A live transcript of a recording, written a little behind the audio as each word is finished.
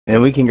And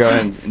we can go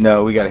ahead and...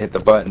 No, we gotta hit the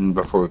button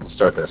before we can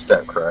start that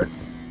step, correct?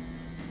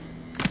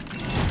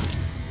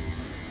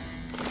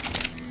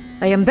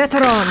 I am better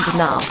armed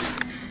now.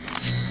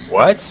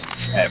 What?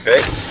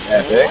 Epic.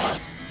 Epic.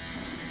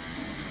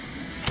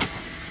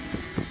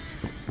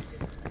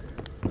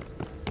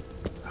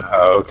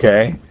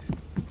 Okay.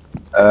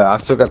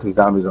 I've still got the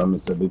zombies on me,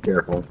 so be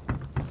careful.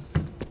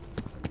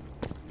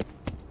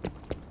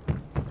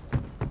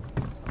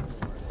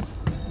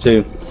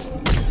 Two.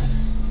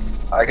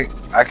 I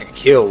could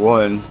kill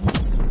one.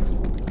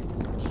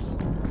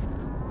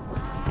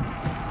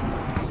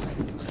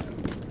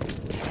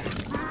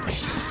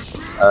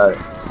 Alright.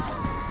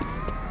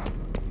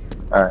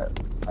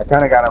 I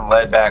kind of got him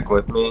led back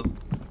with me.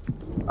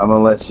 I'm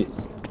gonna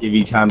give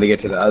you time to get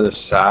to the other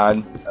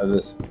side of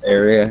this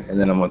area, and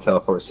then I'm gonna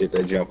teleport, see if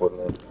they jump with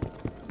me.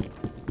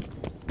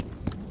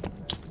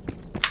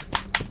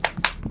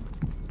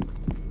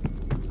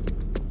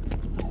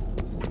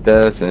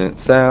 Doesn't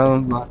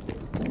sound like...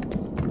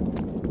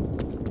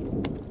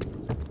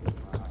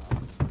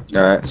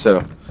 Alright,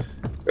 so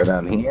go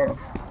down here.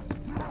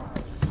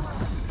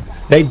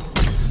 They...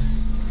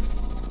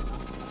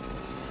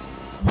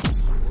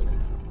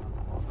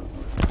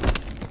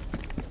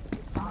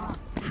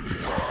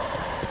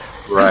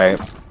 Right.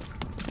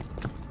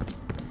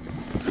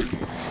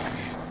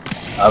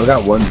 I've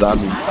got one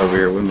zombie over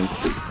here with me.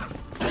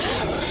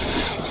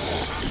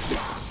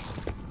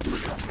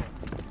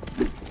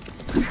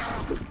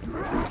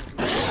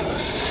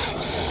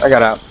 I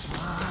got out.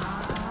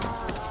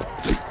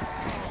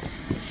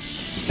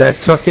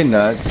 That's fucking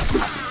nuts.